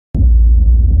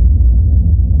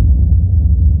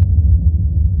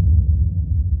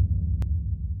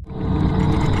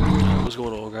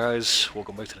guys?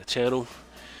 Welcome back to the channel.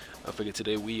 I figured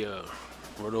today we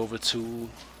run over to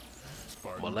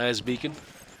my last beacon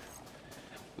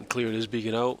and clear this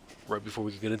beacon out right before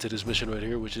we can get into this mission right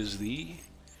here, which is the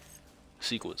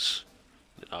sequence.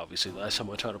 And obviously last time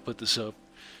I tried to put this up,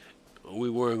 we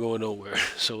weren't going nowhere.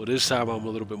 So this time I'm a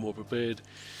little bit more prepared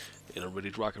and I'm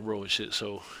ready to rock and roll and shit.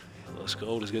 So let's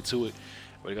go, let's get to it.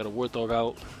 Already got a warthog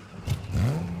out.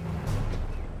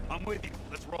 I'm with you.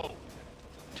 Let's roll.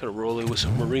 Trying to roll in with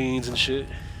some Marines and shit.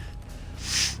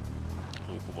 Let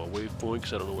me put my waypoint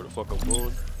because I don't know where the fuck I'm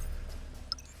going.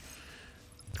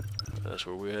 That's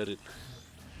where we're headed.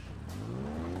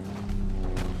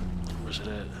 Where's it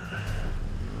at?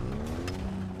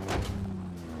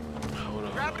 Hold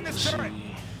on. Grabbing the Let's see. turret.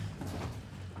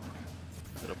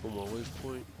 Gotta put my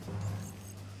waypoint.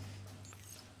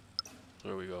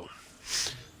 There we go.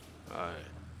 Alright.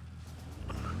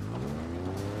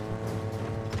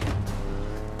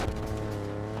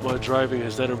 My driving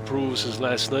has that improved since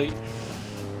last night.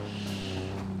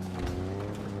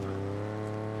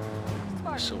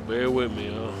 So bear with me,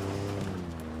 y'all.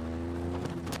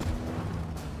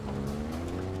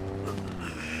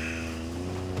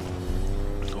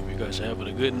 Hope you guys are having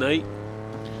a good night.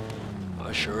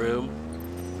 I sure am.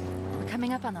 We're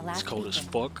coming up on the last It's cold as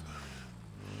beacon. fuck.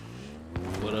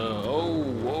 But oh,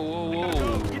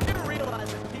 whoa. You didn't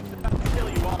realize that Pete's about to kill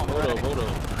you all. Hold up.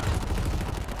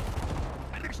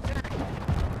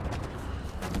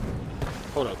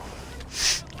 Hold up.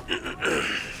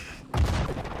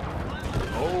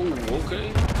 Oh, okay.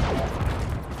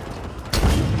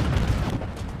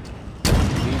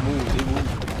 He moved.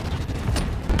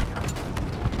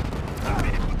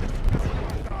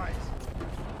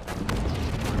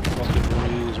 Fucking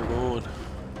Marines are going.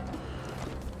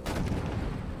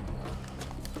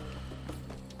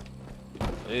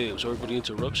 Hey, I'm sorry for the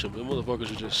interruption, but motherfuckers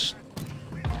are just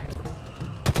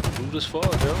moved as far,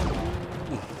 yo.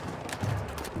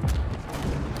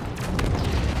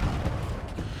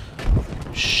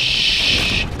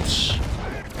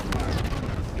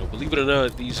 Believe it or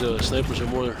not, these snipers are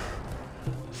more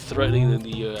threatening than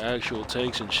the actual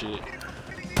tanks and shit.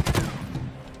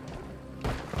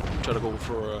 I'm trying to go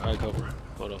for high cover.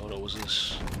 Hold on, what's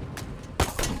this?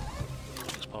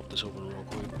 Let's pop this open real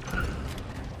quick.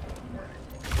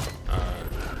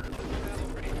 Alright.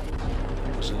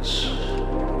 What's this?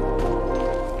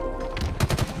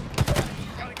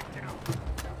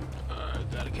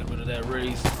 Alright, gotta get rid of that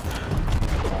wraith.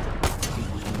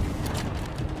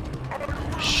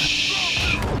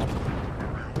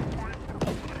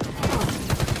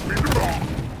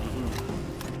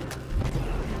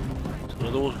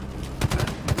 Another one.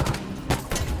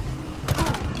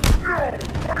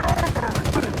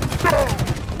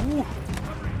 Ooh.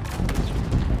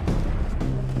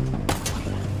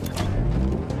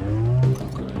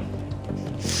 Okay.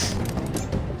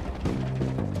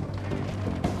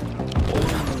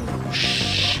 Oh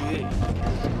shit.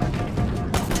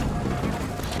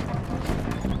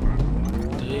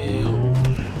 Damn.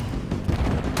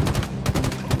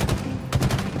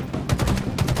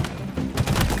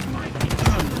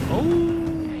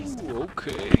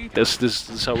 Okay, this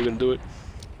is how we're gonna do it.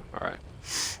 All right.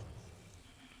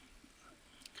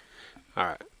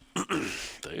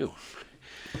 Damn.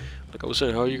 Like I was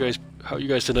saying, how are you guys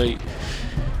tonight?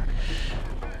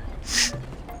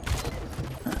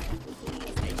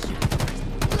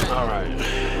 All right,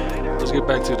 let's get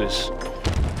back to this.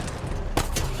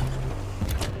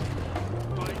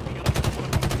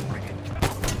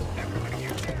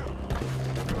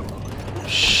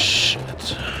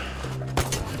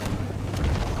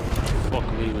 Fuck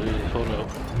me, man. Hold up.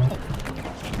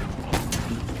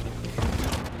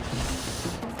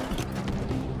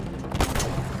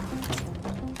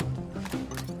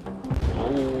 Oh.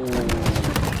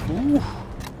 Ooh.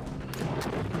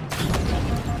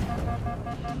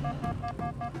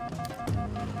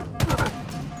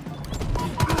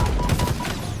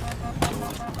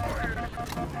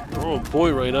 They're on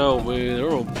point right now, man.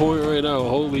 They're on point right now.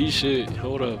 Holy shit.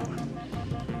 Hold up.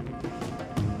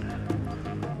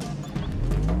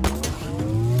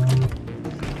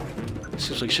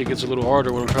 Seems like shit gets a little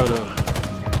harder when I'm trying to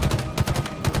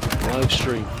live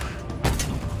stream.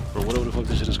 Or whatever the fuck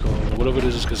this shit is called. Or whatever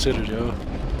this is considered, yo.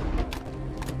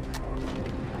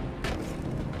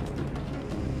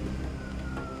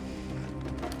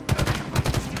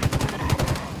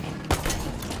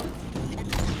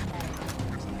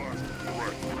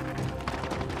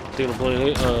 I think I'm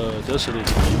playing Destiny.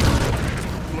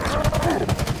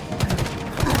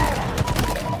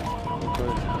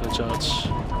 Okay, headshots.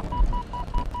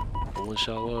 One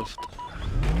shot left.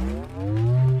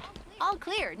 All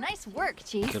clear. Nice work,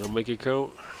 Chief. Can I make it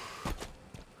count?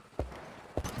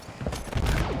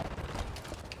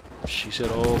 She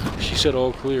said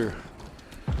all clear.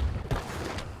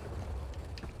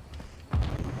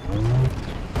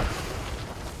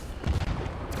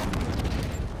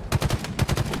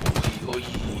 Oy, oy.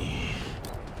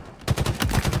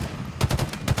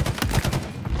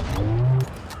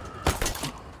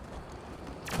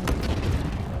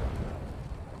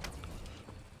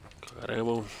 Got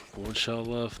ammo. 1 shot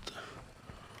left.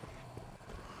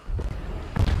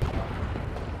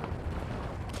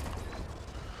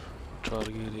 Try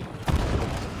to get it.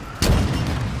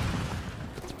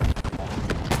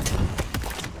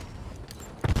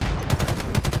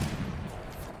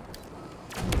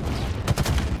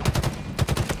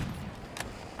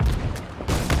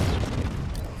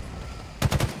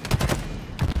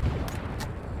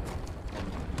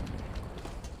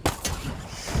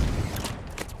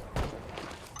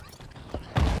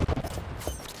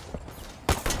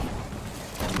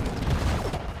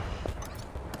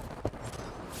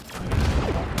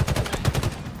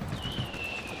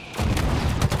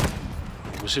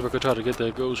 Let's see if I can try to get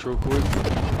that ghost real quick.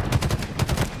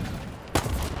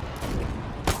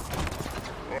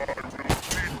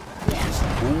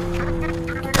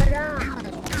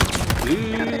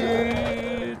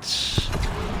 It's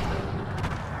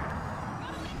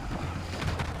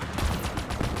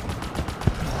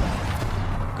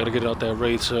gotta get out that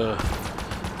Wraith's line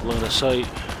of sight.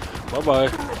 Bye bye.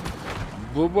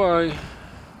 Bye bye.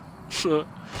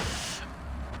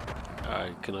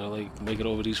 Alright, can I like make it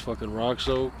over these fucking rocks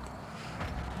though?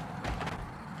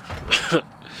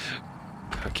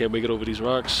 I can't make it over these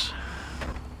rocks.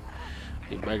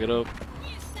 Hey, back it up.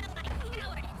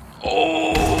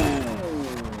 Oh!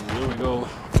 There we go.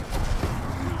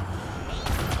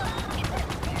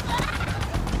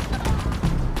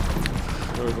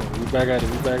 There we go. We back at it.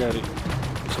 We back at it.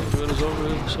 It's all good. It's all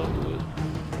good. It's all good.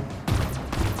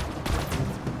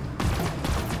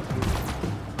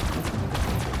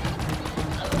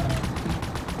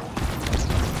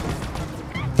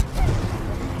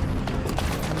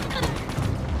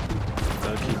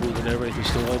 Everything's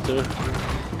still out there.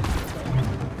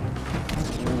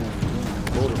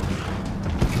 Hold on.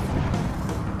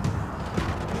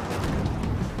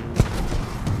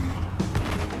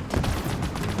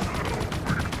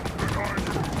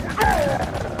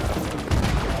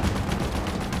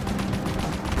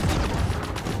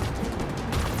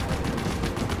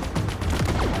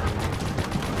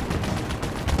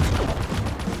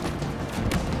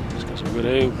 Just got some good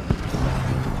aim.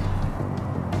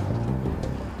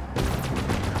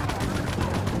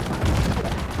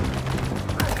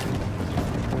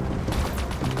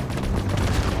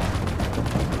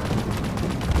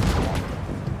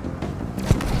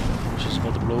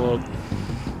 Blow up.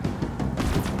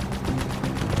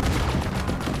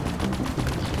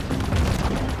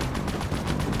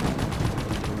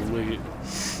 We'll make it.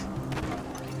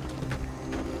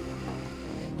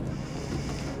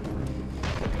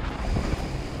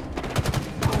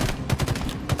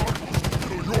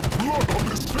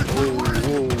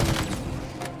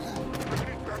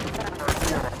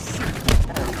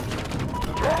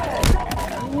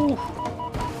 Whoa.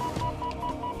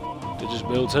 Did just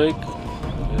build tank?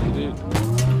 Yeah, he did.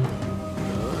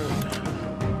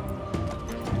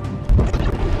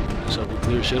 Alright. So we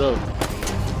clear shit up.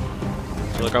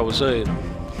 So like I was saying,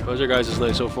 how's your guys'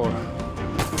 night so far?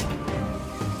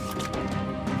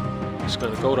 It's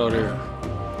kinda cold out here.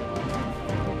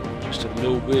 Just a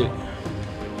little bit.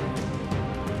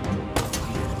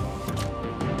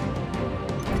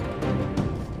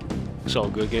 It's all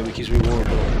good, game. It keeps me warm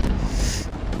though.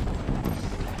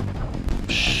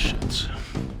 Shit.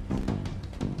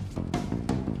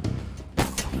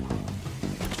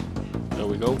 There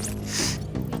we go. We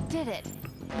did it.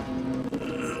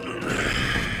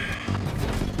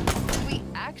 We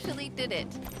actually did it.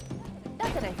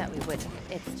 Not that I thought we would.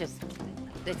 It's just,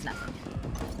 it's nothing.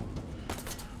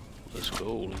 Let's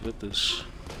go. Let's get this.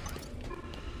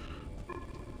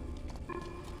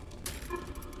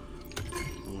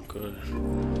 Okay.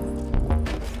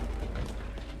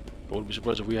 I wouldn't be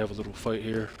surprised if we have a little fight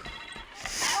here.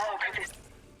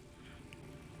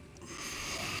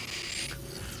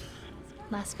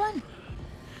 Last one.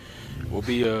 We'll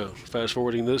be fast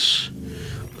forwarding this,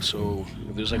 so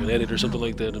if there's like an edit or something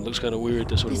like that and it looks kind of weird,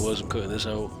 that's what it was. I'm cutting this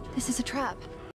out. This is a trap.